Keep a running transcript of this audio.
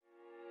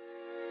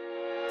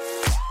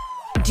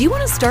Do you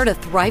want to start a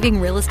thriving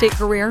real estate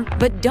career,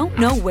 but don't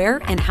know where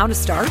and how to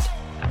start?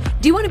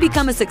 Do you want to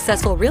become a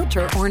successful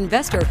realtor or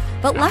investor,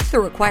 but lack the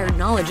required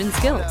knowledge and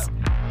skills?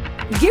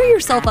 Gear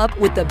yourself up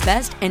with the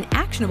best and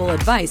actionable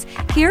advice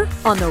here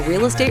on the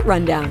Real Estate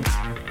Rundown.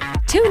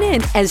 Tune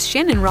in as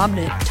Shannon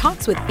Robnett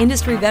talks with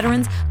industry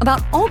veterans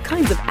about all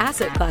kinds of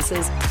asset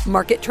classes,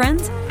 market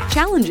trends,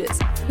 challenges,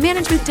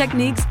 management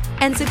techniques,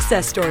 and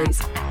success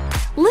stories.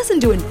 Listen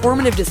to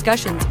informative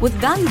discussions with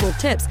valuable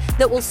tips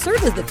that will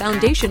serve as the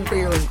foundation for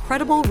your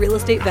incredible real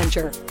estate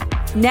venture.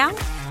 Now,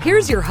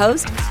 here's your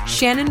host,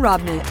 Shannon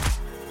Robnett.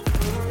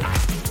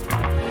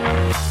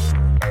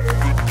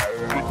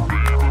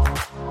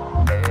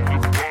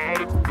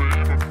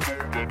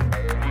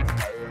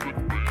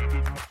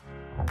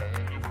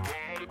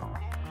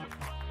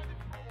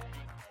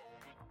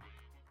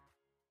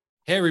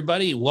 Hey,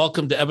 everybody.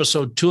 Welcome to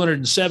episode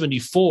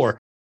 274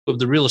 of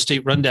the Real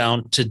Estate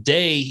Rundown.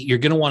 Today, you're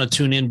going to want to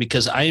tune in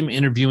because I am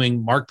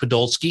interviewing Mark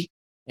Podolsky,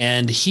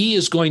 and he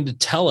is going to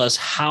tell us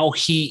how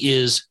he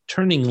is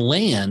turning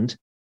land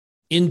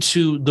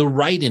into the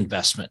right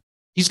investment.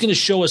 He's going to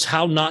show us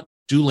how not to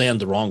do land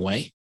the wrong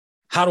way,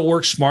 how to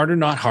work smarter,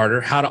 not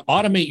harder, how to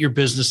automate your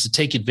business to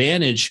take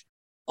advantage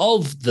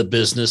of the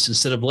business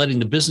instead of letting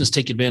the business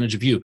take advantage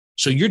of you.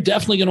 So you're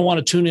definitely going to want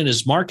to tune in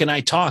as Mark and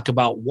I talk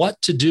about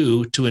what to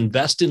do to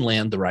invest in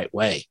land the right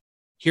way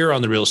here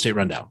on the Real Estate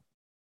Rundown.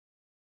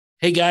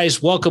 Hey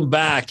guys, welcome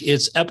back.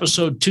 It's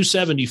episode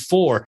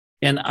 274,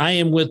 and I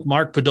am with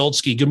Mark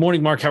Podolsky. Good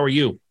morning, Mark. How are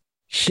you?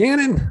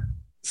 Shannon,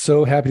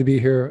 so happy to be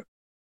here.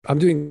 I'm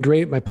doing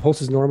great. My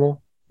pulse is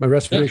normal. My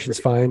respiration's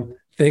fine.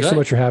 Thanks so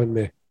much for having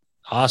me.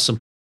 Awesome.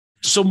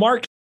 So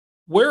Mark,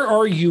 where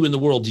are you in the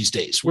world these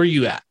days? Where are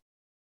you at?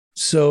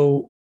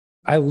 So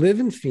I live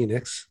in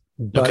Phoenix,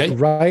 but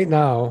right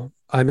now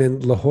I'm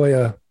in La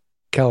Jolla,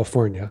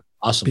 California.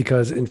 Awesome.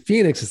 Because in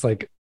Phoenix, it's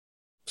like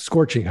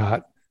scorching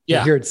hot.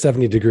 Yeah. Here it's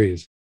 70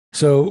 degrees.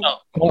 So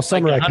all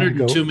summer like I can 100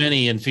 go. Too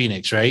many in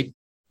Phoenix, right?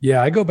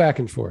 Yeah, I go back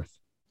and forth.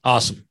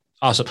 Awesome.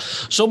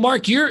 So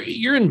Mark,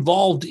 you're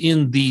involved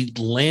in the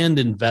land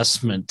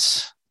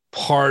investment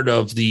part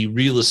of the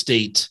real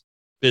estate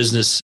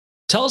business.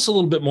 Tell us a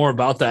little bit more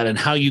about that and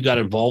how you got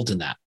involved in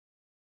that.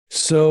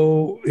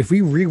 So if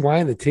we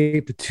rewind the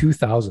tape to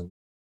 2000,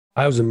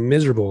 I was a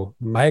miserable,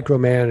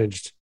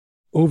 micromanaged,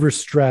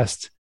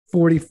 overstressed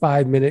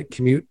 45-minute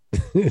commute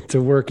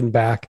to work and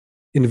back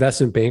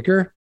investment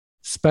banker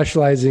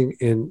specializing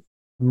in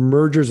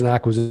mergers and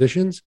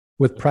acquisitions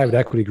with private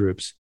equity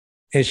groups.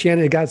 And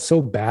Shannon, it got so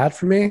bad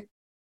for me,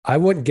 I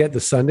wouldn't get the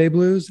Sunday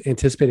blues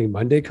anticipating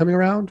Monday coming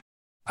around.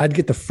 I'd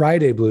get the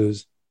Friday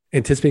blues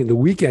anticipating the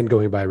weekend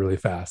going by really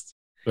fast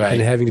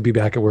and having to be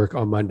back at work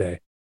on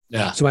Monday.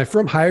 Yeah. So my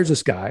firm hires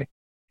this guy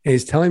and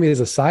he's telling me as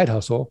a side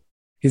hustle,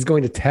 he's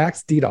going to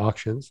tax deed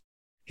auctions.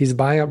 He's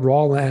buying up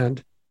raw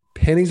land,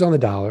 pennies on the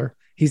dollar.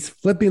 He's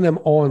flipping them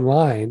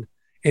online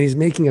and he's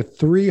making a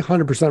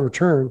 300%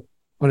 return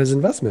on his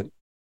investment.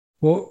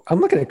 Well,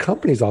 I'm looking at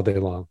companies all day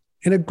long,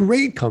 and a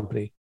great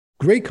company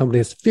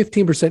has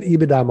 15%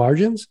 EBITDA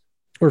margins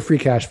or free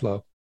cash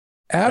flow.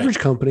 Average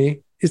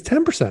company is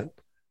 10%.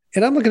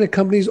 And I'm looking at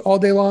companies all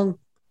day long,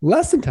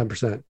 less than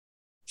 10%.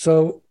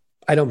 So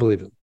I don't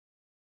believe him.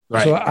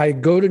 Right. So I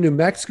go to New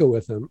Mexico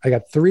with him. I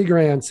got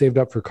 $3,000 saved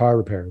up for car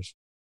repairs.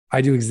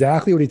 I do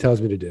exactly what he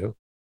tells me to do.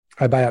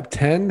 I buy up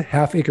 10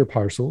 half-acre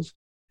parcels,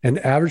 an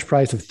average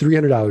price of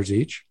 $300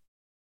 each.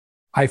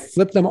 I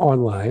flip them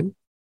online,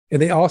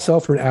 and they all sell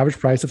for an average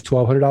price of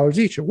 $1,200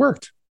 each. It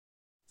worked,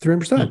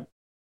 300%.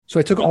 So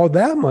I took all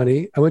that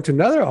money. I went to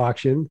another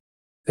auction.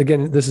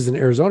 Again, this is in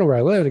Arizona where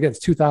I live. Again, it's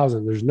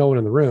 2000. There's no one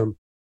in the room.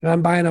 And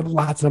I'm buying up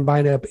lots and I'm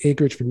buying up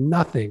acreage for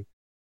nothing.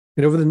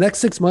 And over the next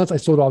 6 months, I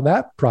sold all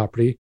that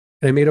property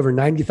and I made over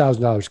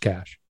 $90,000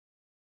 cash.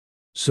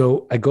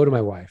 So I go to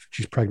my wife.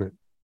 She's pregnant.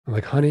 I'm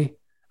like, honey,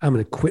 I'm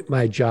going to quit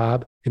my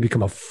job and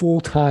become a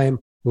full-time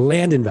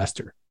land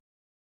investor.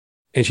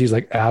 And she's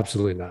like,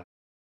 absolutely not.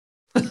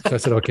 So I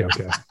said, okay.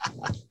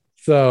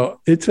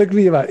 So it took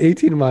me about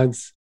 18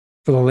 months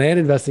for the land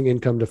investing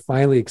income to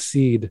finally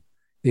exceed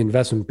the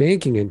investment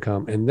banking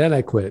income. And then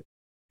I quit.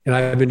 And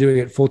I've been doing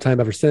it full-time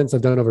ever since.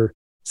 I've done over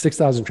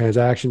 6,000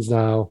 transactions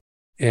now,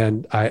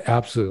 and I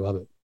absolutely love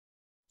it.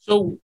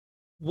 So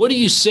what do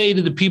you say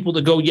to the people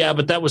that go, yeah,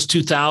 but that was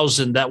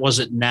 2000. That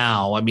wasn't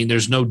now. I mean,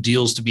 there's no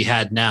deals to be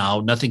had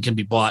now. Nothing can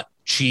be bought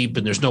cheap,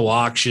 and there's no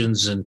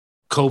auctions and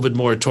COVID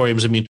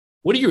moratoriums. I mean,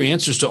 what are your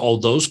answers to all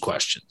those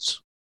questions?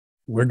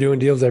 We're doing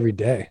deals every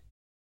day.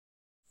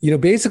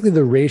 Basically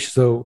the ratio.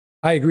 So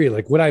I agree.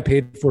 Like what I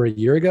paid for a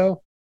year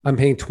ago, I'm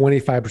paying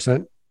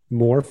 25%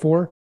 more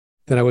for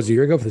than I was a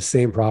year ago for the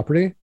same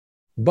property,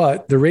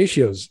 but the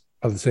ratios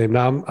are the same.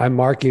 Now I'm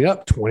marking it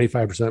up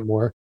 25%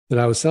 more than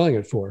I was selling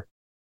it for.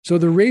 So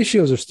the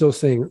ratios are still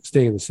staying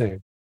the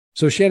same.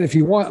 So Shannon, if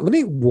you want, let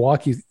me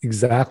walk you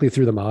exactly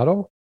through the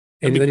model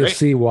and then you'll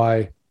see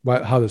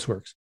how this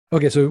works.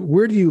 Okay. So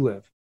where do you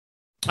live?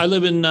 I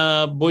live in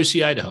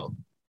Boise, Idaho.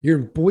 You're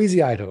in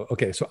Boise, Idaho.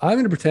 Okay. So I'm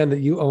going to pretend that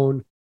you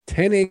own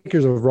 10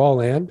 acres of raw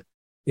land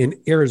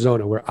in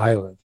Arizona where I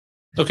live.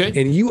 Okay.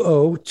 and you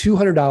owe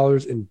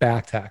 $200 in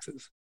back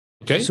taxes.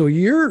 Okay. So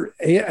you're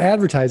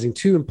advertising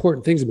two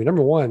important things to me.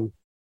 Number one,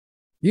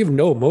 you have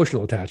no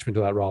emotional attachment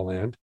to that raw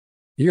land.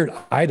 You're in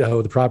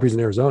Idaho, the property's in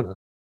Arizona.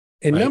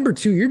 And Right. number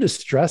two, you're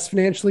distressed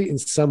financially in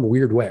some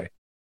weird way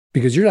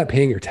because you're not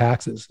paying your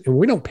taxes. And when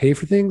we don't pay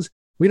for things,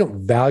 we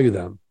don't value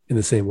them in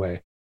the same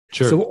way.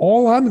 Sure. So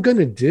all I'm going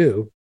to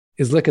do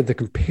is look at the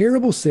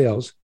comparable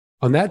sales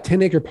on that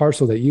 10-acre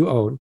parcel that you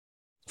own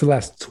for the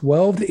last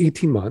 12 to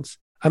 18 months.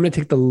 I'm going to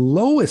take the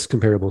lowest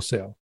comparable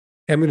sale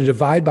and I'm going to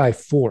divide by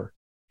 4.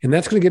 And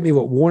that's going to get me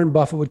what Warren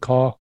Buffett would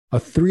call a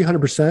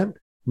 300%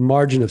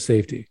 margin of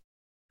safety.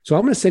 So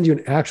I'm going to send you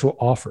an actual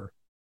offer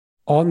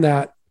on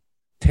that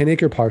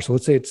 10-acre parcel.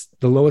 Let's say it's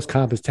the lowest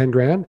comp is 10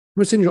 grand. I'm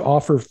going to send you an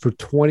offer for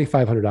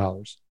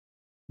 $2,500.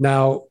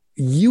 Now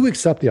you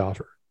accept the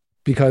offer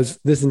because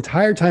this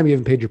entire time you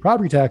haven't paid your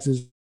property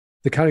taxes.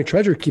 The county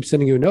treasurer keeps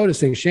sending you a notice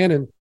saying,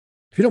 Shannon,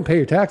 if you don't pay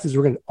your taxes,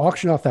 we're going to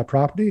auction off that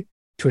property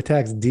to a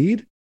tax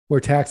deed or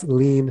a tax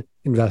lien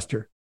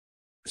investor.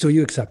 So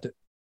you accept it.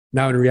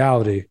 Now, in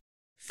reality,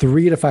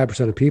 3 to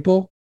 5% of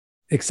people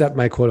accept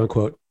my quote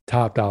unquote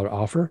top dollar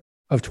offer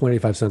of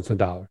 25 cents on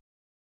the dollar.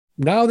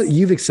 Now that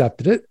you've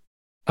accepted it,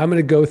 I'm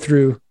going to go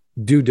through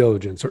due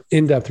diligence or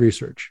in-depth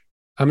research.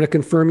 I'm going to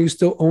confirm you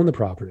still own the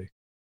property.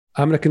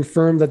 I'm going to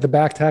confirm that the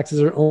back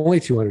taxes are only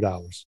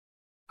 $200.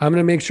 I'm going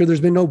to make sure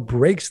there's been no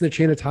breaks in the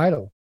chain of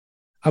title.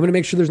 I'm going to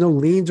make sure there's no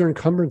liens or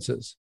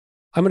encumbrances.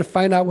 I'm going to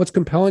find out what's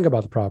compelling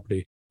about the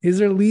property. Is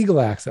there legal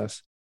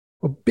access?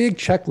 A big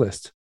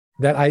checklist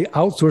that I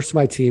outsource to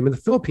my team in the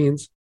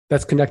Philippines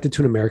that's connected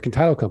to an American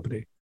title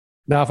company.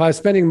 Now, if I was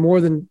spending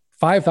more than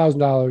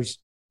 $5,000,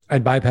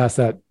 I'd bypass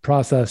that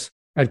process.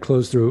 I'd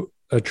close through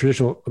a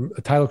traditional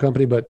title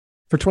company, but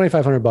for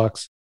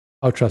 $2,500,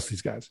 I'll trust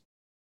these guys.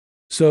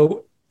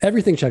 So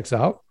everything checks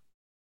out.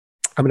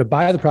 I'm going to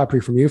buy the property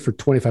from you for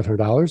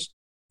 $2,500.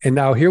 And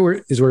now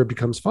here is where it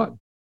becomes fun.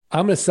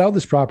 I'm going to sell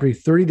this property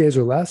 30 days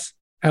or less.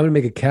 I'm going to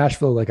make a cash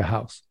flow like a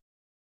house.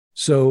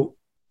 So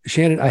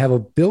Shannon, I have a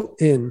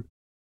built-in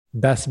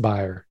best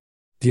buyer.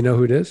 Do you know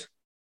who it is?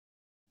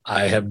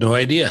 I have no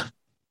idea.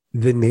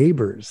 The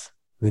neighbors.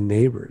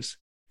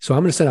 So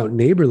I'm going to send out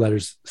neighbor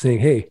letters saying,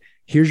 hey,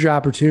 here's your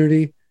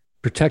opportunity.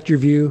 Protect your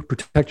view,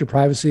 protect your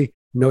privacy,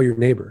 know your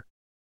neighbor.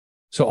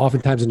 So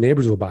oftentimes the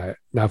neighbors will buy it.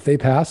 Now, if they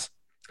pass,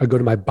 I'll go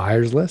to my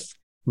buyers list.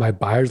 My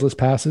buyers list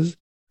passes.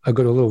 I'll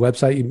go to a little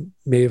website you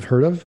may have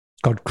heard of.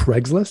 It's called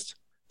Craigslist.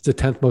 It's the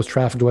 10th most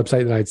trafficked website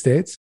in the United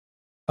States.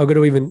 I'll go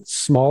to an even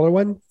smaller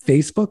one,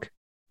 Facebook,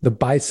 the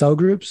buy-sell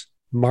groups,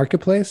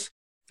 Marketplace.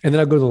 And then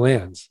I'll go to the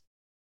lands,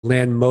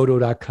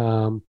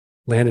 landmodo.com,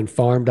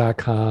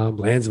 landandfarm.com,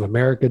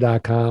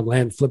 landsofamerica.com,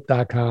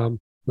 landflip.com,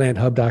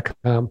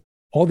 landhub.com,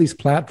 all these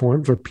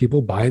platforms where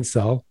people buy and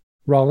sell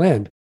raw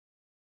land.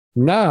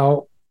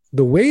 Now,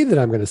 the way that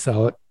I'm going to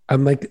sell it,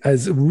 I'm like,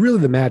 as really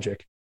the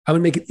magic, I'm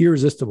going to make it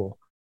irresistible.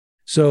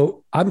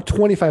 So I'm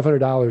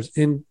 $2,500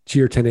 into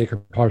your 10-acre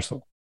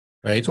parcel.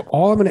 Right. So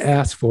all I'm going to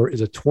ask for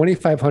is a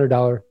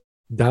 $2,500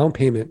 down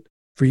payment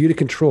for you to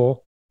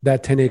control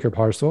that 10-acre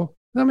parcel.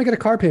 And I'm going to get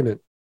a car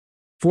payment,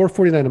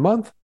 $449 a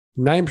month,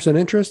 9%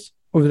 interest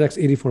over the next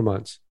 84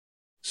 months.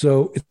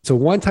 So it's a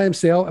one-time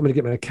sale. I'm going to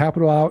get my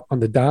capital out on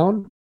the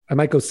down. I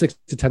might go 6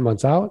 to 10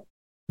 months out.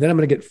 Then I'm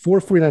going to get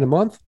 $449 a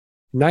month,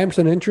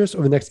 9% interest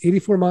over the next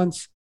 84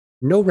 months.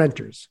 No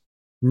renters,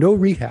 no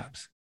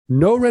rehabs,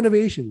 no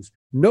renovations,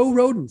 no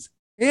rodents.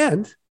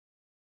 And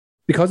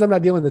because I'm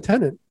not dealing with the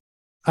tenant,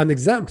 I'm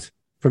exempt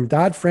from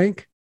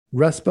Dodd-Frank,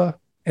 RESPA,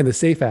 and the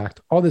SAFE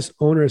Act, all this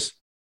onerous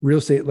real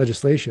estate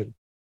legislation.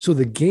 So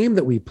the game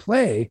that we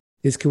play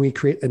is, can we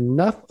create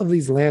enough of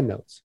these land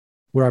notes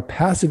where our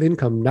passive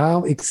income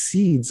now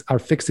exceeds our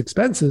fixed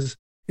expenses,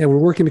 and we're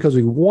working because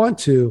we want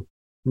to,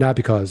 not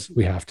because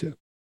we have to.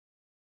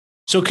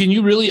 So can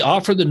you really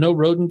offer the no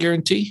rodent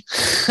guarantee?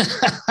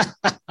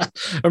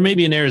 Or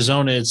maybe in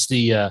Arizona, it's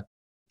the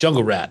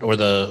jungle rat or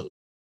the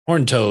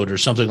horned toad or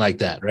something like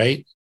that,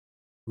 right?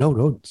 No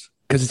rodents,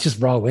 because it's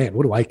just raw land.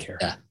 What do I care?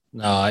 Yeah.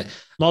 No,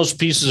 most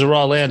pieces of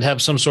raw land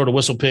have some sort of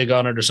whistle pig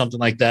on it or something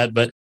like that.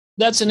 But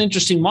that's an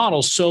interesting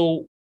model.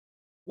 So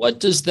what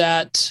does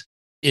that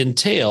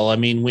entail? I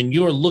mean, when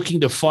you're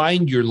looking to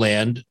find your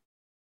land,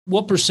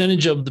 what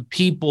percentage of the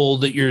people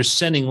that you're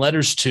sending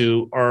letters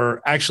to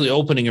are actually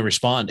opening and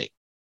responding?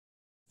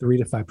 3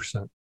 to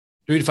 5%.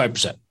 3 to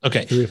 5%.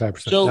 Okay. 3 to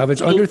 5%. So, now, if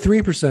it's under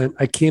 3%,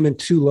 I came in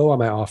too low on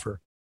my offer.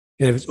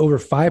 And if it's over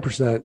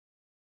 5%,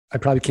 I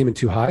probably came in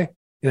too high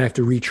and I have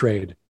to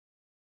retrade.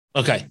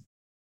 Okay.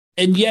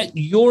 And yet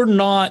you're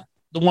not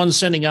the one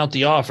sending out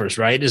the offers,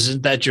 right?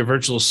 Isn't that your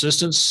virtual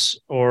assistants,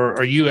 or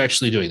are you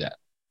actually doing that?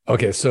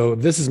 Okay. So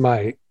this is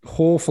my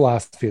whole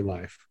philosophy in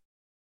life,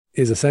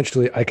 is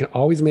essentially I can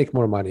always make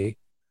more money.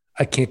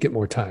 I can't get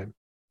more time.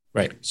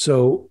 Right.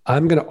 So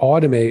I'm going to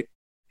automate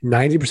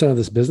 90% of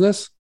this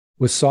business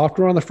with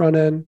software on the front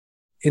end,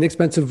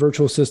 inexpensive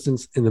virtual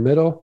assistants in the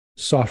middle,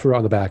 software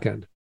on the back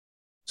end.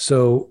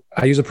 So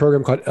I use a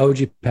program called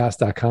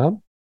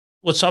lgpass.com.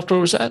 What software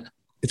was that?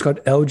 It's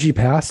called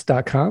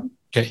lgpass.com.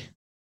 Okay.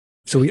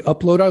 So we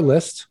upload our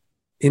list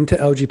into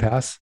LG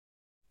Pass.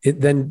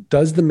 It then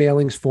does the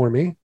mailings for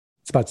me.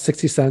 It's about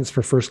 60 cents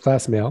for first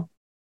class mail.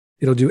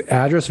 It'll do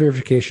address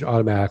verification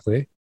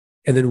automatically.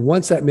 And then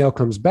once that mail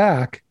comes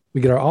back,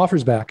 we get our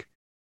offers back.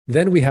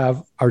 Then we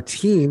have our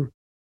team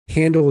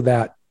handle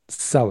that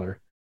seller.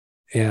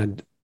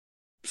 And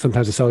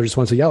sometimes the seller just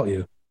wants to yell at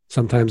you.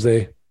 Sometimes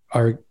they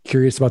are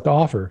curious about the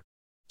offer.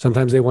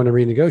 Sometimes they want to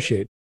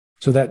renegotiate.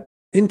 So that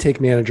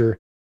intake manager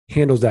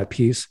handles that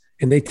piece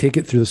and they take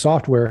it through the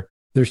software.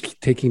 They're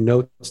taking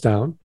notes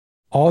down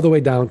all the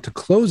way down to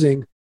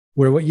closing,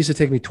 where what used to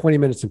take me 20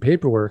 minutes in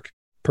paperwork,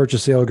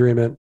 purchase sale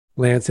agreement,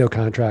 land sale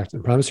contract,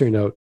 and promissory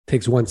note,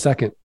 takes 1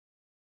 second,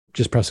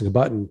 just pressing a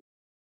button.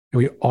 And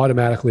we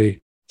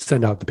automatically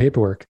send out the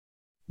paperwork.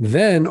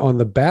 Then on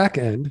the back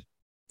end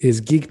is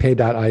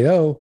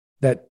geekpay.io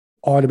that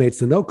automates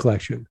the note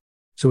collection.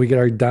 So we get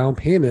our down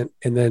payment,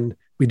 and then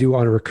we do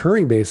on a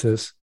recurring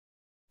basis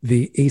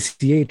the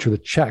ACH, or the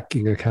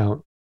checking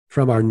account,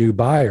 from our new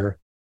buyer.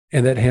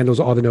 And that handles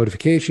all the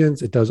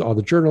notifications. It does all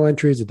the journal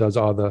entries. It does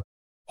all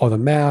the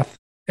math,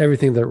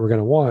 everything that we're going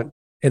to want.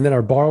 And then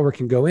our borrower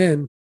can go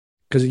in,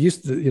 because it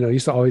used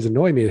to always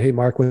annoy me. Hey,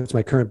 Mark, what's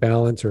my current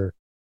balance? And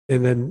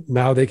then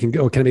now they can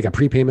go, can I make a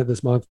prepayment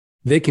this month?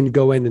 They can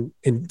go in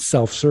and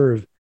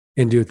self-serve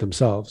and do it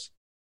themselves.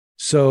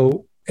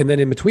 So, and then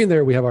in between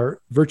there, we have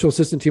our virtual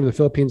assistant team in the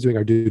Philippines doing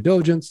our due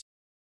diligence.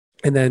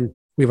 And then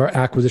we have our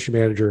acquisition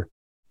manager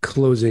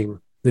closing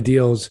the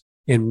deals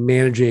and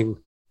managing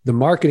the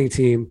marketing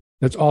team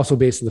that's also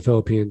based in the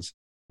Philippines,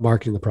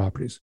 marketing the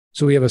properties.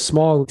 So we have a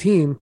small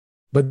team,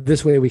 but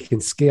this way we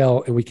can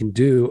scale and we can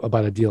do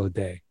about a deal a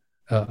day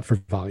for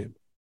volume.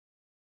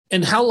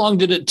 And how long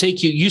did it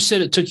take you? You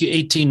said it took you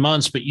 18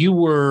 months, but you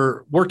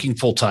were working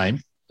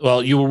full-time.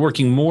 Well, you were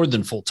working more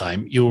than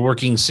full-time. You were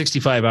working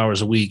 65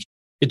 hours a week.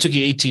 It took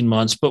you 18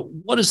 months, but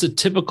what is the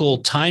typical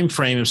time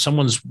frame if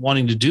someone's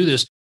wanting to do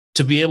this,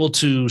 to be able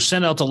to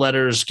send out the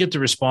letters, get the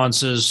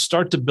responses,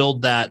 start to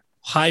build that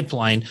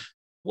pipeline?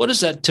 What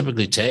does that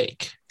typically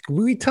take?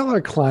 We tell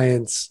our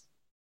clients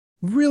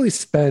really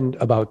spend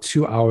about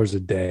 2 hours a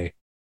day,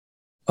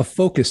 a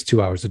focused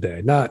 2 hours a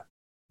day, not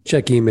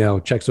check email,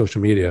 check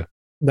social media,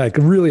 like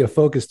really a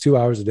focused 2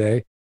 hours a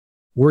day,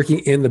 working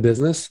in the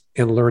business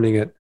and learning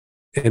it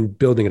and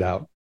building it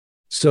out.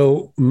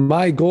 So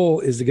my goal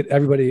is to get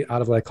everybody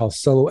out of what I call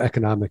solo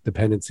economic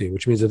dependency,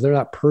 which means if they're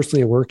not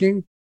personally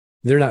working,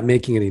 they're not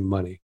making any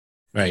money.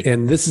 Right.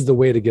 And this is the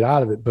way to get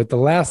out of it. But the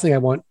last thing I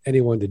want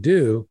anyone to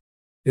do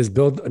is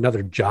build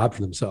another job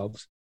for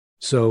themselves.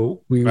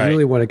 So we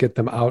really want to get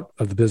them out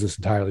of the business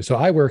entirely. So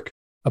I work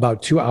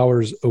about 2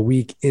 hours a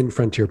week in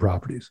Frontier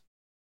Properties.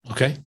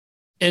 Okay.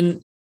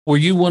 And were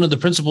you one of the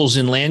principals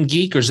in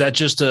LandGeek, or is that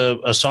just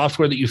a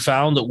software that you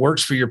found that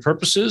works for your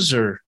purposes?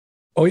 Or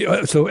Oh,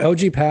 yeah. So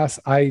LG Pass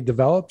I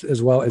developed,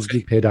 as well as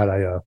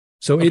geekpay.io.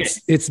 So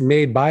it's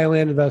made by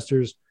land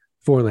investors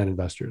for land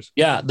investors.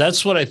 Yeah,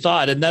 that's what I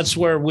thought. And that's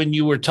where, when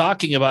you were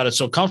talking about it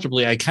so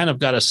comfortably, I kind of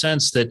got a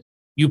sense that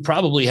you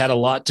probably had a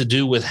lot to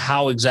do with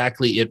how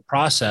exactly it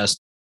processed.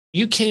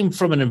 You came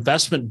from an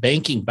investment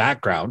banking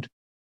background.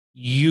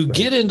 You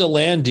get into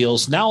land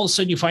deals. Now all of a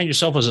sudden you find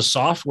yourself as a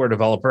software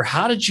developer.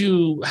 How did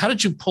you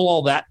pull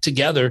all that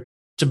together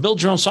to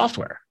build your own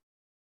software?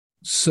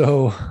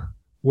 So,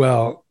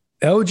 well,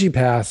 LG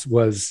Pass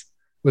was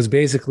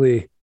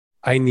basically,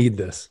 I need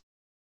this.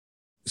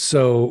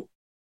 So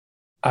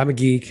I'm a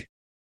geek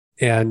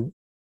and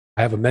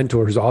I have a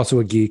mentor who's also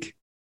a geek,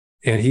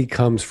 and he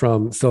comes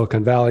from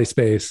Silicon Valley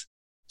space.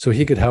 So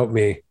he could help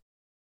me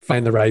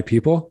find the right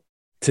people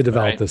to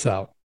develop this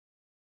out.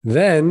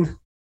 Then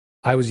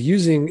I was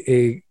using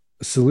a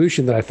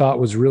solution that I thought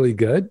was really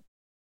good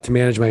to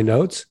manage my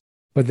notes,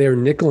 but they were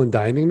nickel and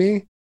diming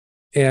me.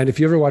 And if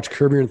you ever watch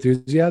Curb Your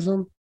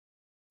Enthusiasm,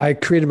 I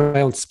created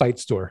my own spite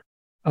store.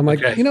 I'm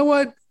like, you know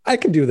what? I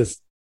can do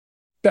this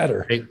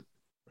better. Right.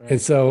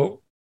 And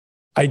so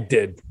I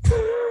did.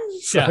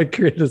 I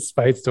created a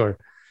spite store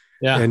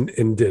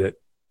and did it.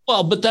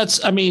 Well, but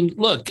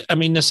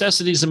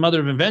necessity is the mother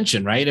of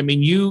invention, right? I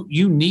mean,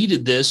 you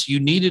needed this, you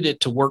needed it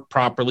to work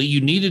properly.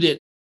 You needed it.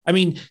 I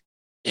mean,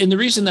 and the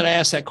reason that I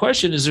asked that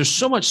question is there's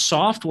so much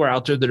software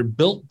out there that are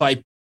built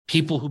by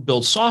people who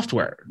build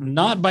software,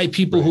 not by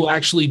people who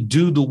actually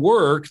do the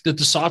work that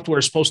the software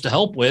is supposed to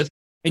help with.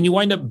 And you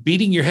wind up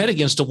beating your head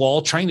against a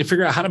wall trying to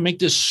figure out how to make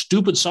this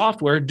stupid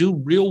software do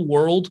real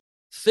world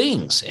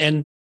things.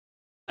 And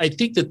I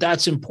think that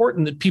that's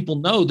important, that people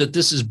know that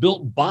this is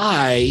built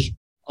by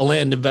a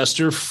land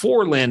investor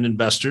for land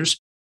investors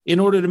in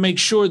order to make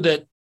sure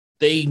that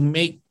they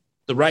make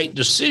the right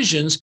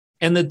decisions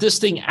and that this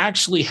thing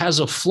actually has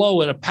a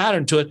flow and a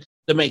pattern to it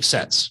that makes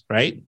sense,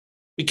 right?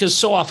 Because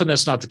so often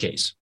that's not the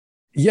case.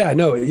 Yeah,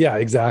 no, yeah,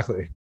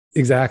 exactly.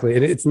 Exactly.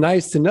 And it's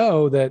nice to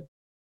know that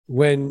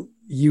when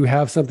you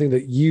have something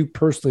that you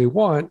personally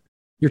want,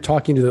 you're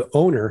talking to the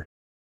owner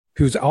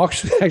who's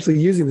actually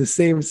using the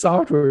same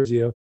software as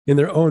you in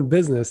their own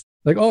business.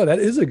 Like, oh, that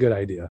is a good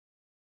idea.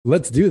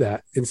 Let's do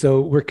that. And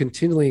so we're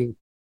continually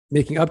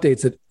making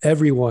updates that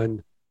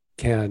everyone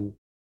can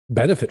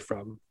benefit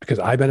from, because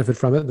I benefit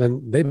from it,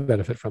 then they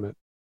benefit from it.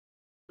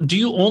 do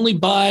you only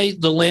buy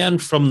the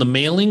land from the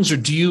mailings, or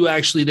do you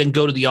actually then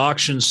go to the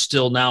auctions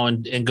still now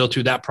and go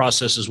through that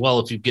process as well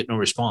if you get no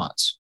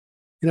response?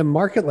 In a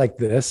market like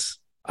this,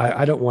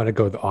 I don't want to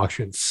go to the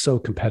auction. It's so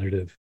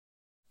competitive.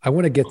 I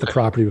want to get the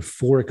property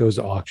before it goes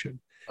to auction.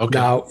 Okay.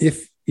 Now,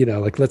 if,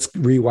 like let's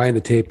rewind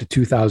the tape to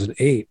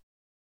 2008.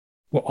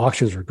 Well,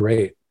 auctions were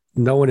great.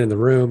 No one in the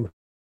room.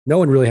 No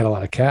one really had a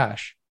lot of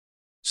cash.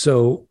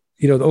 So,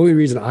 the only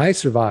reason I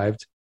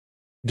survived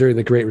during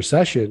the Great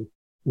Recession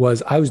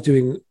was I was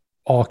doing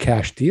all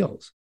cash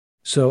deals.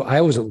 So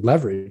I wasn't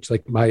leveraged.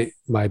 Like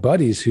my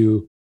buddies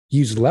who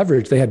used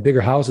leverage, they had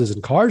bigger houses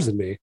and cars than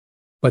me,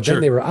 but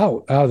then they were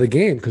out of the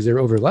game because they were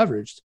over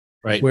leveraged.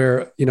 Right.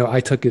 Where, I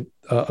took it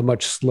a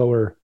much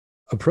slower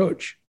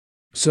approach.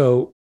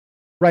 So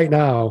right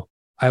now,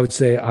 I would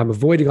say I'm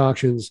avoiding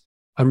auctions.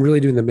 I'm really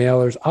doing the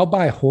mailers. I'll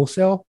buy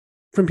wholesale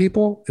from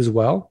people as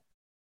well,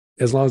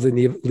 as long as they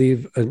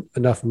leave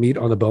enough meat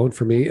on the bone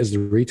for me as the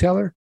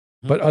retailer.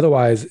 Mm-hmm. But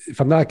otherwise, if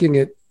I'm not getting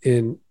it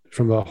in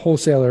from a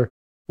wholesaler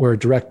or a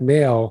direct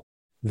mail,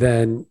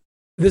 then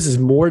this is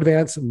more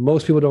advanced.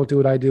 Most people don't do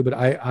what I do, but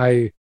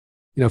I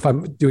if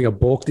I'm doing a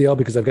bulk deal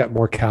because I've got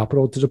more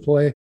capital to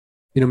deploy,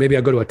 maybe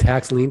I'll go to a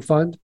tax lien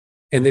fund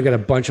and they've got a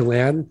bunch of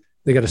land.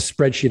 They got a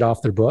spreadsheet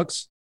off their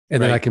books,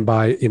 and then I can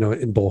buy,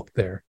 in bulk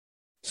there.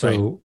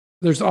 So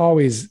there's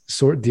always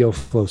deal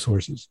flow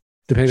sources,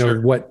 depending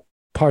on what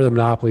part of the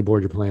monopoly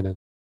board you're playing in.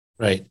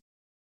 Right.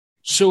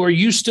 So are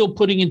you still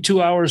putting in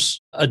 2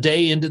 hours a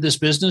day into this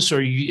business,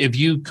 or have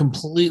you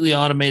completely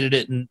automated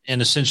it and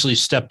essentially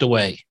stepped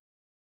away?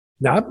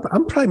 Now,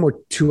 I'm probably more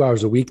 2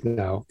 hours a week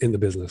now in the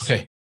business.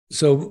 Okay.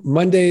 So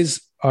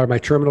Mondays are my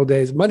terminal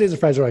days. Mondays and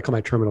Fridays are what I call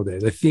my terminal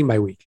days. I theme my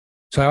week.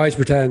 So I always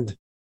pretend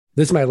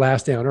this is my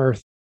last day on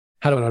earth.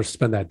 How do I want to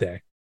spend that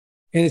day?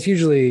 And it's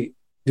usually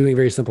doing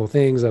very simple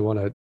things. I want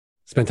to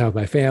spend time with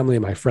my family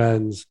and my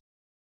friends,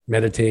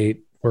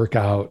 meditate, work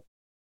out,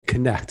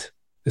 connect,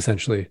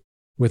 essentially,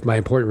 with my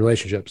important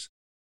relationships.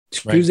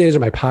 Tuesdays are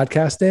my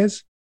podcast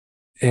days,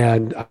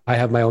 and I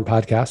have my own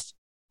podcast.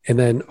 And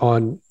then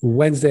on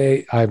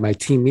Wednesday, I have my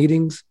team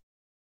meetings,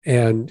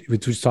 and we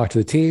just talk to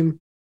the team.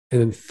 And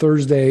then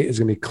Thursday is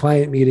going to be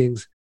client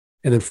meetings,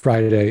 and then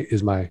Friday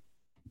is my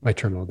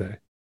terminal day.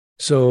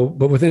 So,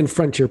 but within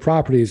Frontier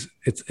Properties,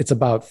 it's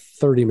about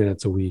 30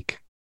 minutes a week,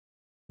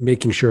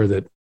 making sure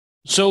that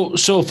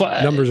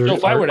numbers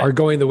are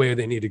going the way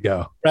they need to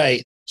go.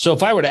 Right. So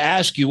if I were to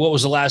ask you what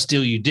was the last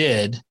deal you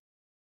did,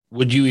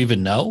 would you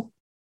even know?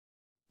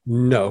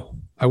 No,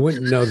 I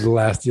wouldn't know the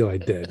last deal I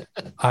did.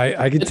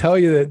 I can tell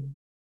you that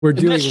we're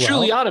doing that's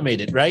truly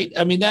automated, right?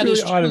 I mean, that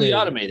is truly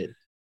automated.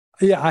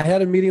 Yeah, I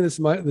had a meeting this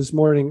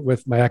morning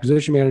with my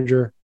acquisition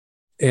manager,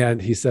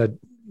 and he said,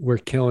 we're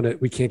killing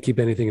it. We can't keep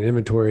anything in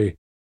inventory.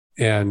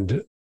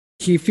 And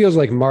he feels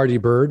like Marty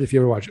Bird. If you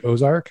ever watch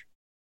Ozark,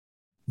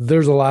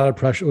 there's a lot of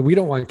pressure. We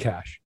don't want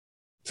cash.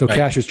 So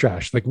cash is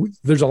trash. Like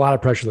there's a lot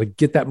of pressure. Like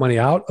get that money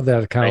out of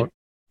that account,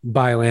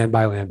 buy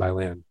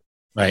land.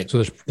 Right.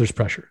 So there's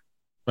pressure.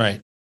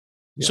 Right.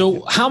 Yeah.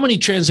 So how many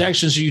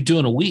transactions are you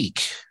doing a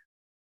week?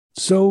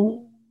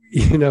 So,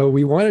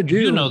 we want to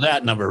do,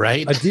 that number,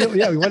 right? A deal.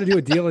 Yeah. We want to do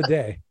a deal a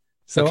day.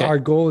 So our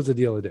goal is a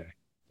deal a day.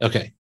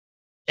 Okay.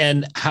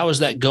 And how is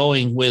that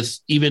going with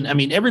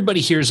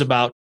everybody hears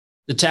about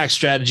the tax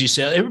strategy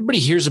sale. Everybody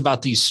hears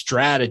about these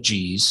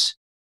strategies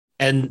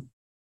and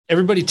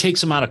everybody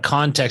takes them out of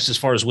context as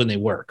far as when they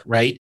work.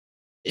 Right.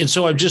 And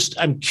so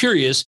I'm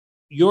curious,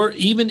 you're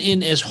even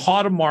in as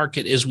hot a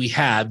market as we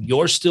have,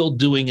 you're still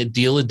doing a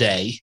deal a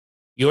day.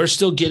 You're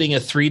still getting a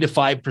 3 to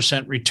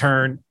 5%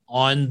 return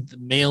on the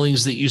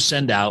mailings that you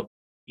send out.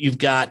 You've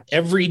got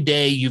every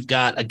day, you've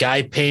got a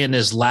guy paying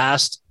his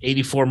last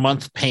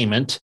 84-month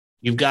payment.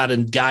 You've got a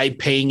guy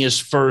paying his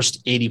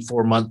first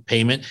 84-month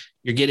payment.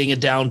 You're getting a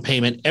down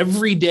payment.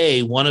 Every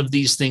day, one of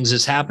these things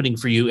is happening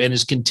for you and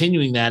is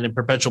continuing that in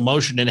perpetual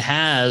motion and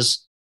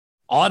has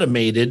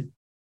automated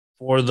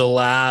for the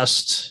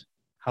last,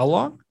 how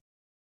long?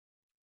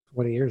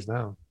 20 years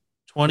now.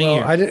 20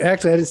 years. I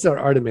didn't start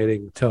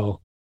automating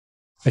until,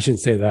 I shouldn't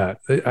say that.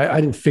 I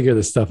didn't figure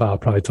this stuff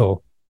out probably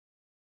till,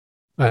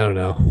 I don't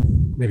know,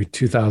 maybe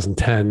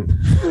 2010.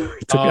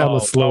 It took me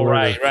almost slower.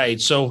 Right.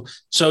 So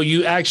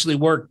you actually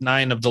worked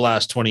 9 of the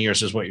last 20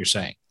 years is what you're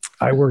saying.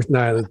 I worked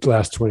 9 of the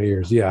last 20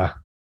 years. Yeah.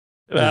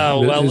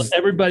 Well,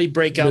 everybody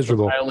break out the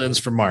violins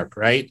for Mark,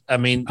 right? I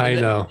mean, I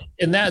know.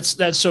 And that's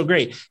so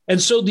great.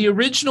 And so the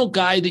original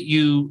guy that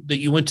you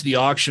went to the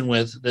auction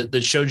with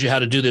that showed you how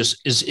to do this,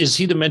 is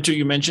he the mentor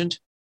you mentioned?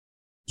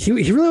 He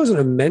really wasn't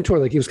a mentor.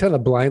 Like he was kind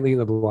of blind leading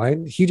the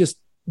blind. He just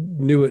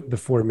knew it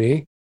before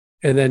me.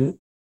 And then,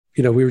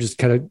 we were just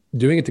kind of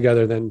doing it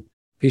together. Then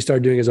he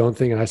started doing his own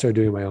thing and I started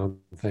doing my own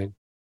thing.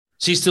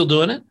 Is he still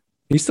doing it?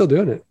 He's still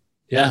doing it.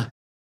 Yeah.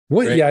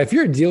 Well, yeah. If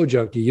you're a deal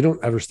junkie, you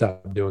don't ever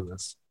stop doing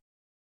this.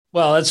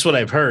 Well, that's what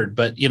I've heard,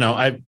 but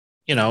and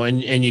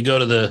you go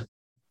to the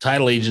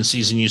title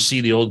agencies and you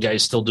see the old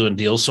guys still doing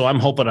deals. So I'm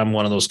hoping I'm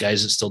one of those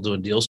guys that's still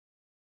doing deals.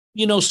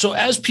 So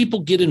as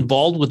people get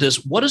involved with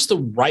this, what is the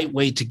right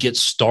way to get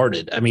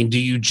started? I mean,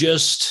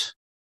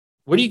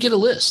 where do you get a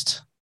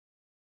list?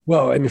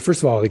 Well, I mean,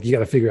 first of all, like you got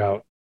to figure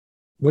out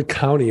what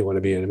county you want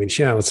to be in. I mean,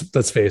 Shannon,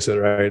 let's face it,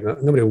 right?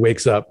 Nobody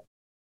wakes up,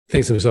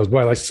 thinks to themselves, boy,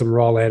 I like some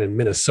raw land in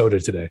Minnesota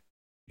today,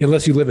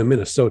 unless you live in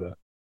Minnesota.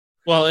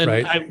 Well, and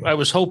right? I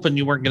was hoping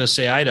you weren't going to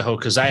say Idaho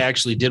because I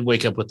actually did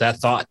wake up with that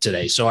thought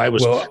today. So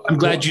I'm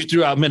glad you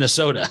threw out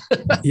Minnesota.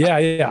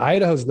 yeah.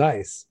 Idaho's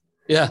nice.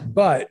 Yeah.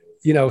 But,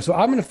 so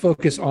I'm going to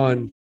focus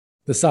on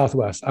the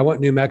Southwest. I want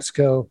New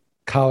Mexico,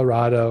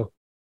 Colorado,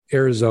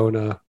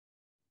 Arizona,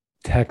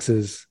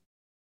 Texas,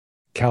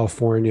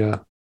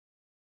 California,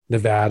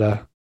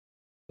 Nevada,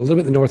 a little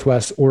bit in the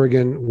Northwest,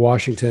 Oregon,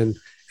 Washington,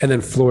 and then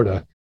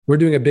Florida. We're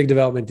doing a big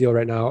development deal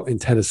right now in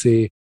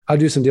Tennessee. I'll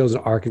do some deals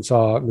in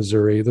Arkansas,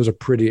 Missouri. Those are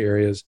pretty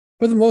areas.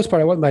 But for the most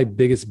part, I want my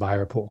biggest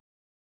buyer pool.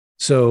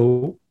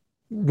 So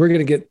we're going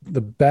to get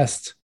the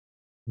biggest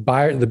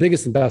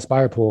and best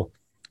buyer pool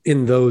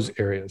in those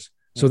areas.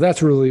 So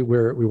that's really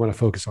where we want to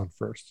focus on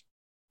first.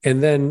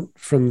 And then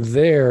from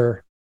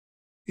there,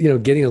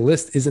 getting a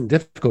list isn't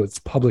difficult. It's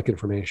public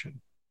information.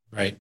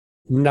 Right.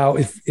 Now,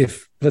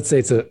 if let's say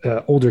it's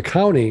an older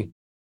county,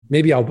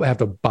 maybe I'll have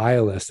to buy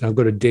a list and I'll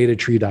go to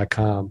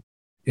datatree.com.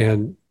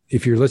 And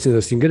if you're listening to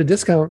this, you can get a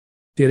discount,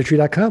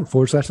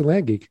 datatree.com/the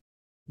land geek.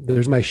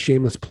 There's my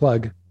shameless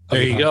plug.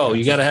 There you go.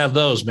 You got to have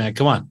those, man.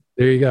 Come on.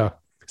 There you go.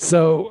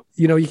 So,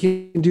 you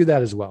can do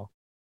that as well.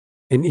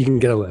 And you can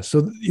get a list.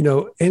 So,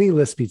 any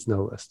list beats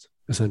no list,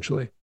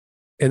 essentially.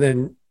 And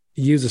then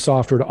use the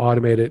software to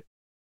automate it.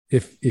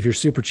 If you're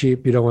super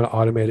cheap, you don't want to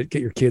automate it,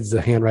 get your kids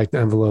to handwrite the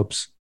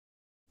envelopes,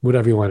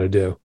 whatever you want to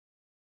do.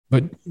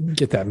 But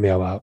get that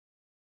mail out.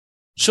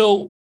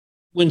 So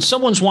when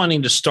someone's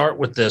wanting to start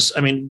with this,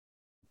 I mean,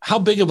 how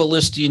big of a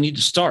list do you need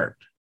to start?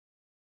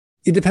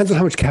 It depends on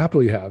how much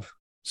capital you have.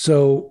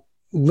 So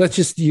let's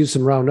just use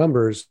some round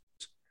numbers.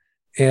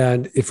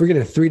 And if we're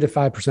getting a 3 to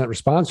 5%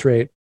 response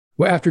rate,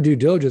 well, after due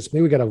diligence,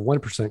 maybe we got a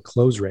 1%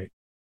 close rate.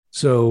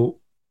 So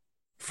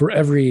for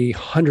every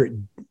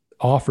 100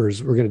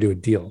 offers, we're going to do a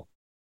deal.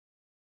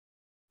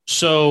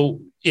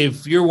 So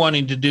if you're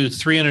wanting to do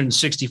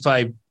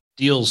 365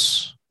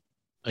 deals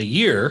a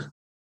year,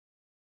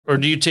 or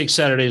do you take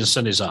Saturdays and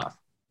Sundays off?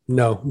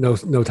 No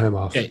time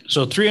off. Okay.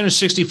 So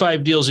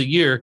 365 deals a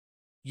year,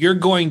 you're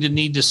going to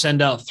need to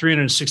send out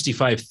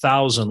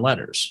 365,000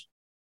 letters.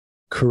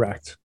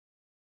 Correct.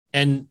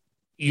 And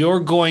you're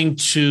going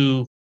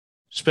to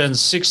spend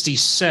 60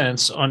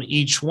 cents on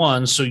each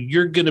one. So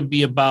you're going to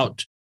be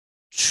about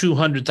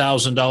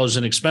 $200,000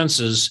 in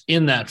expenses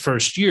in that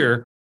first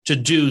year to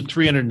do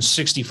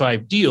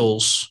 365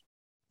 deals.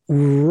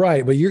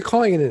 Right. But you're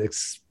calling it an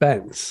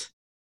expense.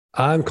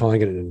 I'm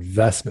calling it an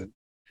investment.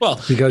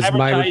 Well, because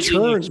my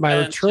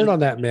return on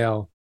that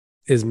mail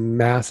is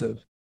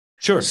massive.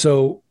 Sure.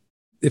 So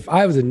if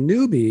I was a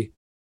newbie,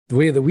 the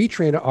way that we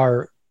train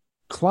our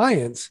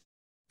clients,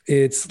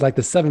 it's like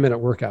the 7-minute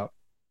workout,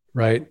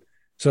 right?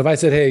 So if I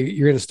said, hey,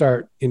 you're going to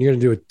start and you're going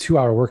to do a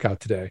 2-hour workout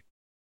today,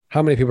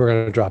 how many people are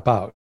going to drop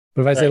out?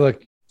 But if I say,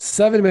 look,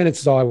 7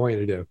 minutes is all I want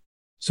you to do.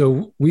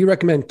 So we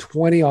recommend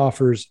 20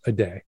 offers a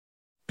day,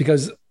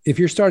 because if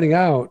you're starting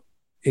out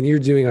and you're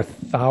doing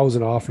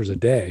 1,000 offers a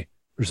day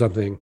or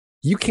something,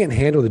 you can't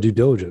handle the due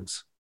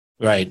diligence.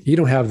 Right. You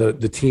don't have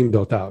the team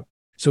built out.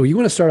 So you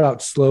want to start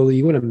out slowly.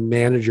 You want to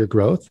manage your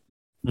growth.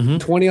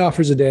 20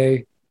 offers a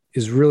day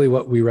is really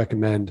what we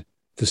recommend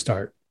to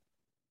start.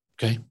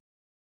 Okay.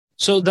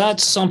 So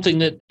that's something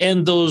do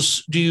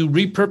you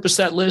repurpose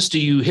that list? Do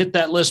you hit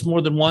that list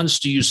more than once?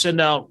 Do you send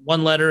out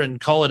one letter and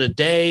call it a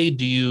day?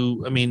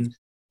 We're going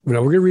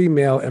to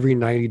remail every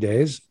 90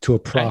 days to a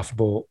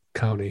profitable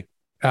county.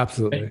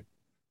 Absolutely. Okay.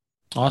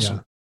 Awesome.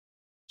 Yeah.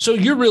 So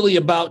you're really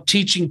about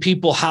teaching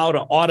people how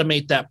to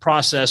automate that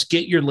process,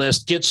 get your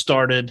list, get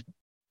started,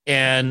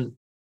 and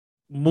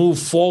move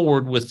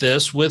forward with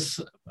this with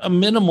a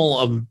minimal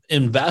of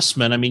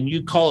investment. I mean,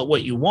 you call it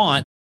what you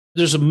want.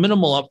 There's a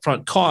minimal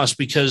upfront cost,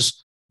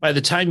 because by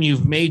the time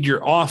you've made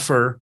your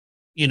offer,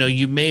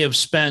 you may have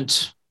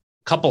spent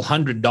a couple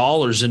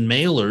 $100 in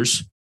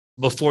mailers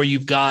before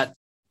you've got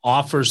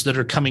offers that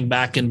are coming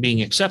back and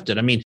being accepted.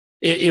 I mean,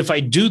 if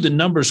I do the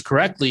numbers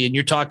correctly, and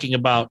you're talking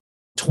about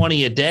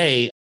 20 a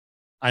day,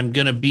 I'm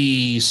going to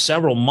be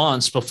several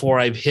months before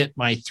I've hit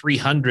my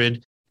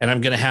 300, and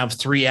I'm going to have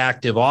 3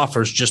 active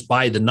offers just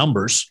by the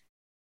numbers.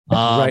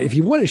 Right. If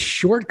you want to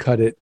shortcut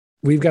it,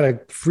 we've got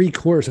a free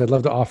course I'd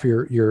love to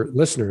offer your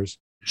listeners.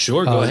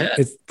 Sure. Go ahead.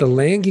 It's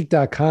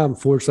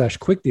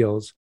thelandgeek.com/quick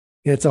deals.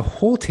 And it's a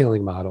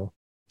wholesaling model.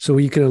 So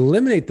you can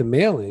eliminate the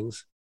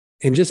mailings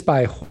and just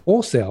buy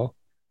wholesale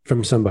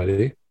from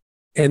somebody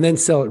and then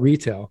sell at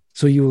retail.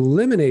 So you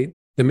eliminate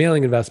the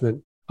mailing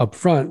investment up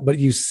front, but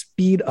you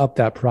speed up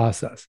that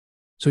process.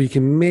 So you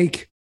can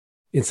make,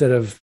 instead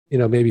of,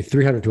 maybe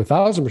 300 to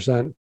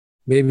 1,000%,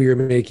 maybe you're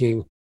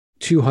making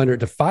 200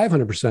 to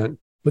 500%,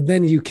 but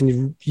then you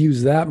can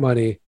use that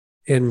money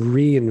and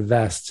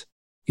reinvest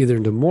either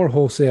into more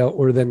wholesale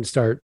or then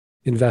start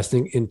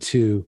investing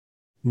into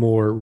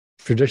more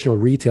traditional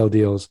retail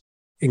deals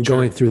and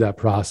going through that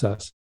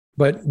process.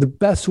 But the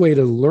best way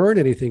to learn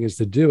anything is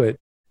to do it.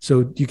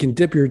 So you can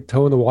dip your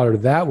toe in the water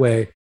that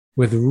way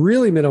with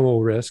really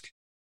minimal risk.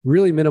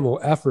 really minimal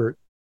effort,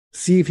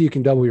 see if you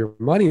can double your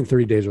money in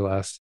 30 days or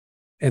less,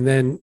 and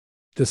then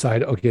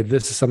decide, okay,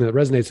 this is something that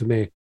resonates with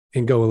me,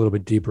 and go a little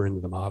bit deeper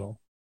into the model.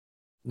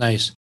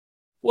 Nice.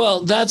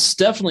 Well, that's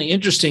definitely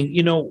interesting.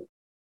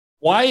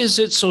 Why is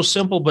it so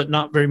simple, but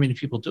not very many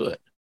people do it?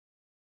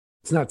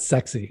 It's not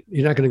sexy.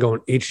 You're not going to go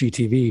on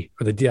HGTV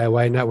or the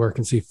DIY network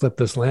and see Flip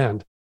This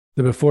Land.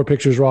 The before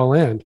pictures raw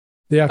land.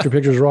 The after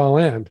pictures raw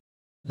land,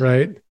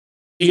 right?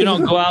 You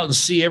don't go out and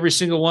see every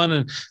single one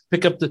and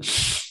pick up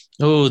this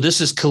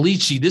is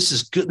caliche. This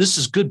is good. This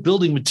is good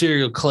building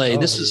material, Clay.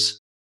 This is.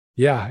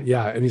 Yeah.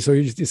 I mean,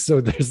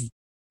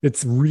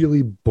 it's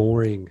really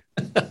boring,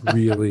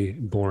 really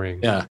boring.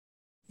 Yeah.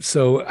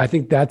 So I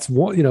think that's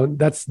one,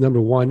 that's number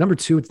one. Number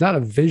two, it's not a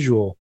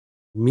visual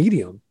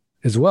medium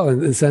as well, in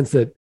the sense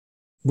that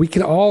we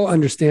can all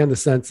understand the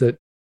sense that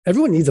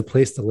everyone needs a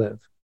place to live.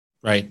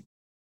 Right.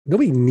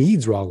 Nobody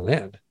needs raw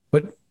land,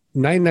 but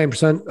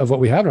 99% of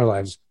what we have in our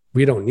lives,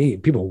 we don't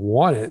need. People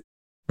want it,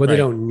 but they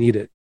don't need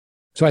it.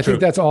 So I think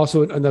that's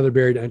also another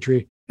barrier to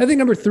entry. I think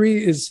number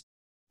three is,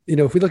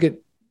 if we look at,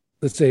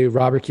 let's say,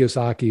 Robert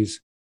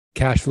Kiyosaki's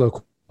cash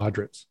flow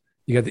quadrants,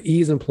 you got the E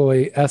is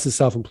employee, S is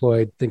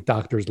self-employed, think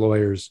doctors,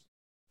 lawyers,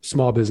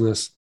 small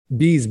business,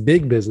 B is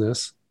big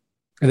business,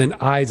 and then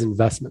I is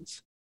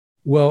investments.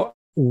 Well,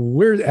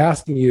 we're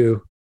asking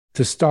you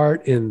to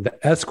start in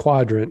the S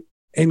quadrant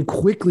and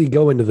quickly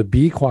go into the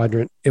B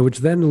quadrant, which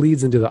then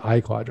leads into the I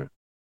quadrant,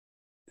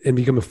 and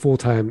become a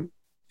full-time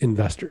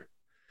investor.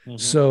 Mm-hmm.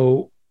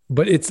 So,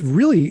 but it's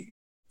really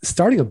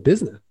starting a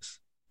business,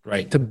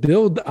 right? To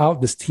build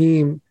out this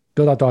team,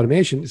 build out the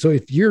automation. So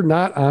if you're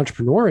not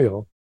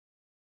entrepreneurial,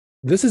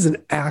 this is an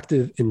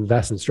active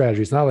investment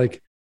strategy. It's not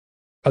like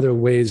other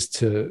ways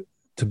to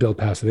build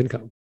passive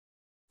income,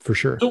 for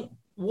sure. So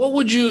what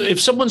would you,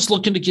 if someone's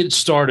looking to get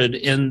started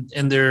and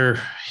they're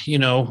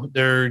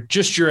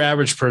just your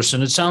average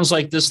person, it sounds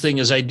like this thing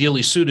is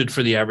ideally suited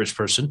for the average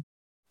person,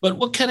 but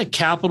what kind of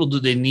capital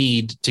do they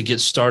need to get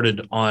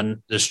started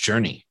on this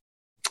journey?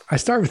 I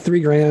start with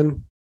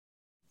 $3,000.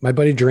 My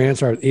buddy Durant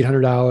started with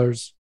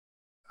 $800.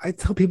 I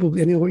tell people,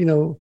 you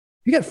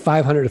get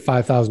 $500 to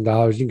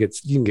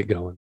 $5,000, you can get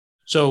going.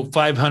 So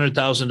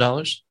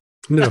 $500,000?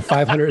 No,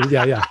 500.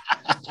 Yeah.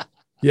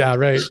 Yeah,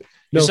 right.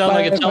 You sound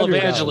like a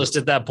televangelist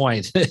at that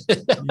point.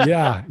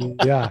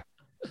 Yeah.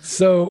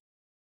 So,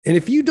 and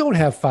if you don't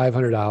have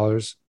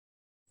 $500,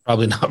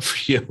 probably not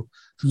for you.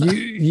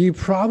 you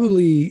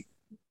probably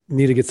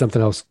need to get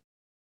something else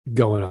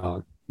going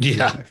on.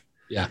 Yeah.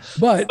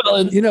 But,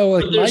 like Mike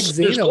Zano,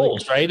 there's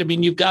goals, right? I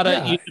mean, you've got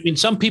to,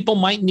 some people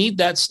might need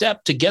that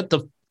step to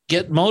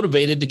get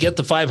motivated to get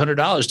the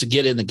 $500 to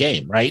get in the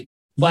game, right?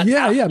 But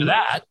after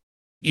that,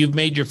 you've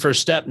made your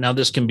first step. Now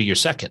this can be your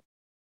second.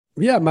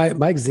 Yeah. Mike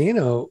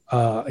Zano,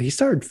 he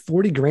started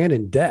 $40,000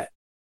 in debt,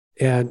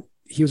 and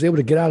he was able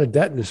to get out of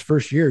debt in his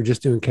first year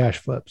just doing cash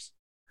flips.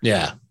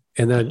 Yeah.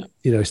 And then,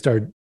 he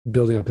started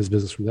building up his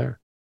business from there.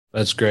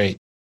 That's great.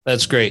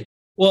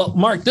 Well,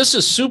 Mark, this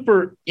is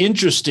super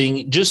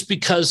interesting just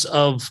because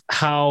of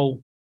how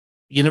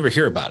you never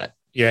hear about it,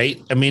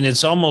 right? I mean,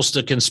 it's almost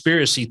a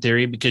conspiracy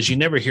theory because you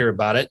never hear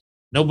about it.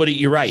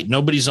 You're right.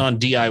 Nobody's on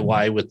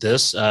DIY with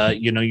this.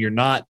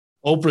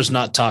 Oprah's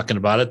not talking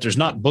about it. There's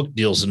not book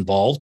deals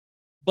involved.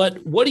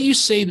 But what do you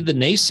say to the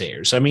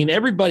naysayers? I mean,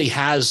 everybody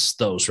has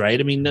those, right?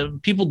 I mean,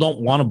 people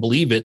don't want to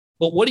believe it.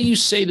 But what do you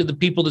say to the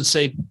people that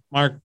say,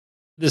 Mark,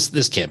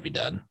 this can't be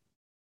done?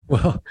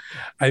 Well,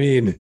 I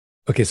mean,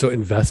 okay, so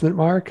Investment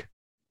Mark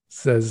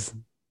says,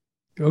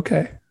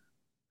 okay.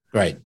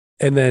 Right.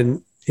 And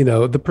then,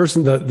 the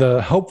person,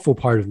 the hopeful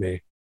part of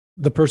me,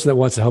 the person that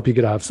wants to help you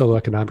get out of solo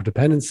economic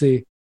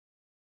dependency,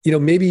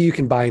 maybe you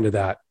can buy into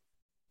that,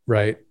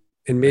 right?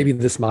 And maybe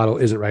this model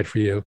isn't right for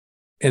you,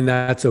 and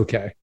that's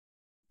okay.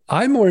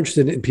 I'm more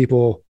interested in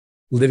people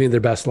living their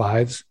best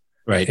lives,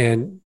 right,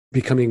 and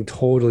becoming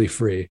totally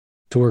free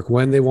to work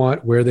when they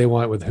want, where they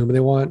want, with whom they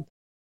want.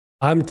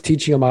 I'm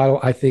teaching a model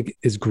I think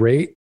is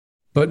great,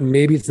 but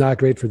maybe it's not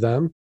great for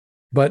them.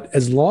 But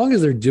as long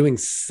as they're doing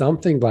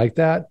something like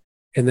that,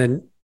 and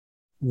then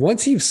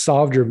once you've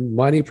solved your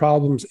money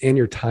problems and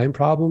your time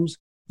problems,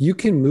 you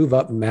can move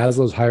up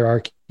Maslow's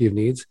hierarchy of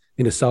needs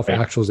into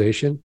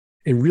self-actualization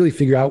and really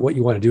figure out what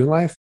you want to do in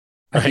life.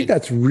 I think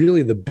that's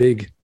really the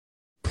big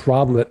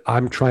problem that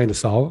I'm trying to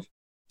solve.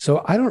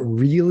 So I don't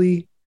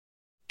really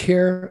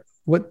care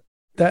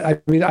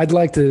I'd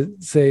like to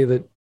say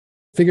that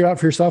figure it out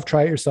for yourself,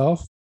 try it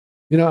yourself.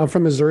 I'm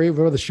from Missouri,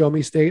 we're the show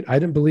me state. I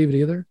didn't believe it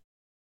either.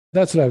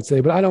 That's what I would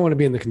say, but I don't want to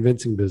be in the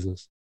convincing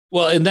business.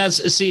 Well, and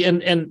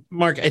and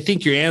Mark, I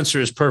think your answer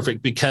is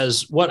perfect,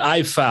 because what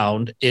I've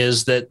found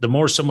is that the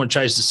more someone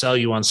tries to sell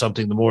you on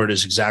something, the more it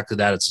is exactly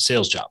that. It's a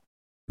sales job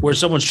where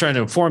someone's trying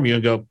to inform you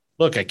and go,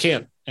 look, I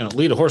can't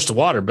lead a horse to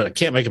water, but I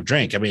can't make him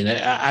drink. I mean,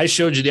 I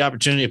showed you the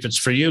opportunity. If it's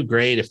for you,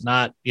 great. If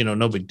not,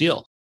 no big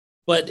deal.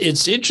 But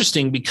it's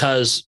interesting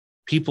because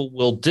people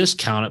will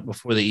discount it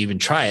before they even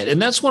try it.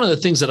 And that's one of the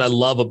things that I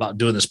love about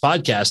doing this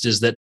podcast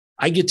is that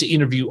I get to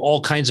interview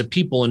all kinds of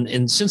people.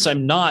 And since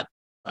I'm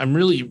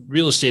really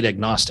real estate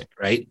agnostic,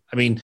 right? I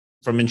mean,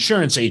 from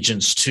insurance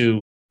agents to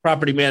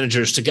property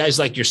managers to guys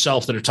like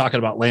yourself that are talking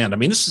about land. I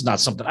mean, this is not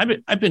something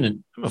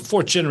I'm a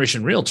fourth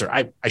generation realtor.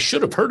 I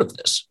should have heard of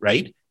this,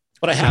 right?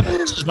 But I haven't.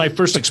 This is my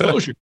first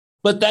exposure.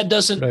 But that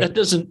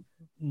doesn't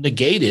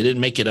negate it and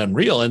make it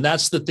unreal. And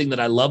that's the thing that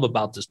I love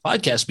about this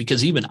podcast,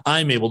 because even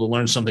I'm able to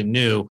learn something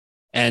new,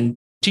 and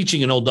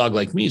teaching an old dog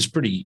like me is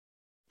pretty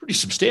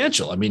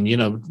substantial. I mean,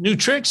 new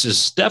tricks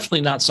is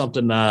definitely not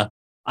something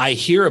I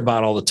hear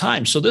about all the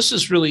time. So this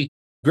is really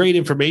great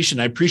information.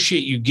 I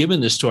appreciate you giving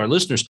this to our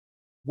listeners.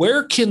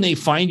 Where can they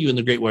find you in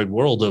the great wide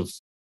world of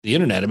the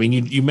internet? I mean,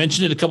 you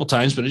mentioned it a couple of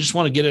times, but I just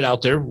want to get it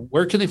out there.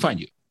 Where can they find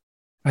you?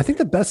 I think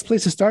the best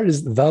place to start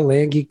is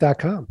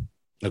thelandgeek.com.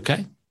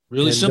 Okay.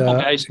 Really simple,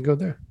 guys. Go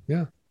there.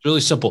 Yeah.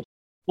 Really simple.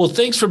 Well,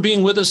 thanks for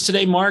being with us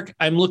today, Mark.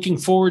 I'm looking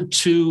forward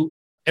to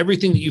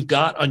everything that you've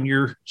got on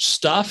your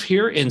stuff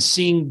here and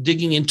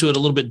digging into it a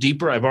little bit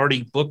deeper. I've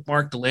already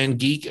bookmarked the Land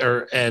Geek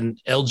and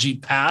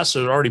LG Pass.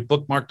 So they're already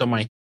bookmarked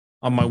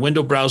on my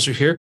window browser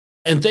here.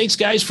 And thanks,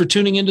 guys, for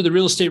tuning into the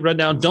Real Estate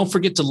Rundown. Don't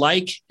forget to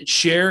like,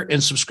 share,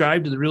 and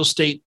subscribe to the Real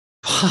Estate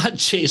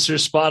Podchaser,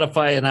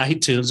 Spotify, and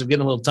iTunes. I'm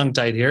getting a little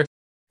tongue-tied here.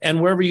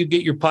 And wherever you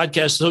get your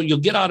podcasts, so you'll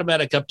get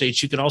automatic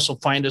updates. You can also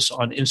find us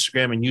on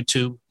Instagram and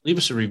YouTube. Leave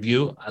us a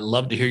review. I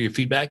love to hear your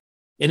feedback.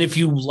 And if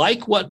you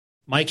like what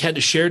Mike had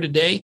to share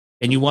today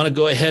and you want to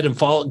go ahead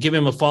and give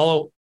him a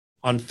follow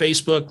on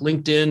Facebook,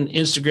 LinkedIn,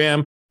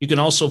 Instagram, you can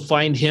also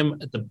find him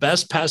at the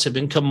best passive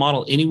income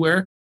model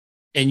anywhere.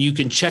 And you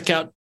can check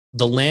out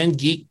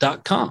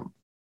thelandgeek.com.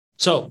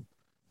 So,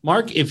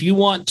 Mark, if you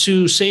want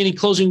to say any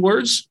closing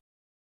words.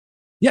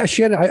 Yeah,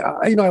 Shannon,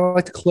 I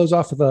like to close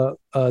off with a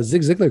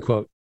Zig Ziglar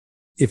quote.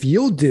 If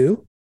you'll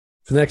do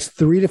for the next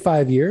 3 to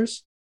 5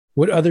 years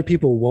what other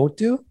people won't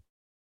do,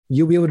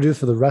 you'll be able to do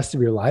for the rest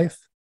of your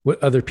life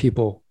what other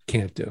people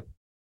can't do.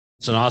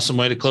 It's an awesome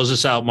way to close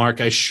this out,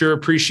 Mark. I sure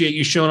appreciate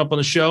you showing up on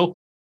the show.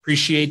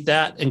 Appreciate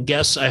that. And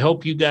guests, I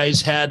hope you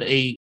guys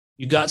you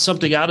got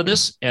something out of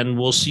this, and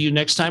we'll see you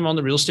next time on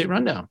the Real Estate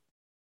Rundown.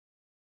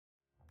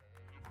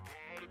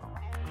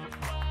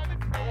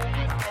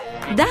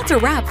 That's a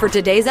wrap for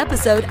today's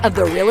episode of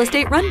the Real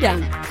Estate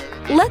Rundown.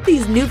 Let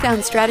these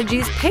newfound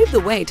strategies pave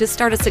the way to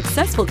start a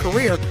successful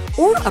career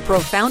or a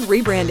profound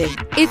rebranding.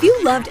 If you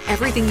loved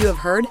everything you have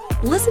heard,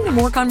 listen to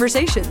more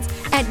conversations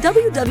at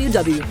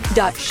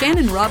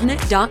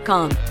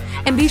www.shannonrobnett.com.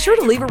 And be sure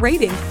to leave a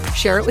rating,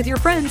 share it with your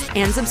friends,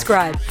 and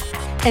subscribe.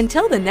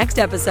 Until the next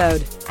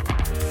episode.